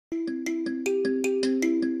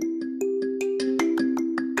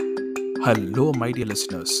Hello, my dear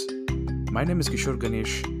listeners. My name is Kishore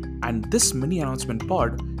Ganesh, and this mini announcement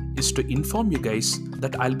pod is to inform you guys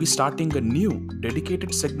that I'll be starting a new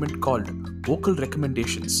dedicated segment called Vocal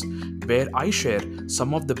Recommendations, where I share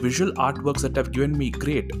some of the visual artworks that have given me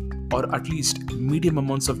great or at least medium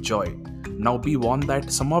amounts of joy. Now, be warned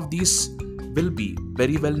that some of these will be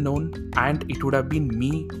very well known, and it would have been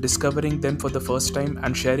me discovering them for the first time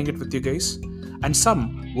and sharing it with you guys, and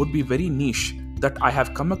some would be very niche that I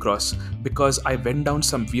have come across because I went down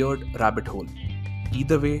some weird rabbit hole.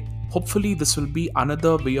 Either way, hopefully, this will be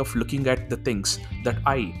another way of looking at the things that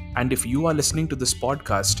I, and if you are listening to this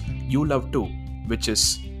podcast, you love too, which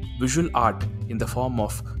is visual art in the form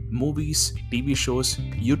of movies, TV shows,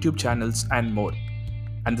 YouTube channels, and more.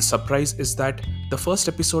 And the surprise is that the first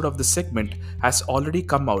episode of this segment has already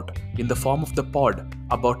come out in the form of the pod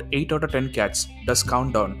about 8 out of 10 Cats Does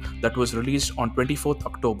Countdown that was released on 24th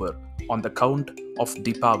October on the count of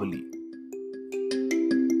Deepavali.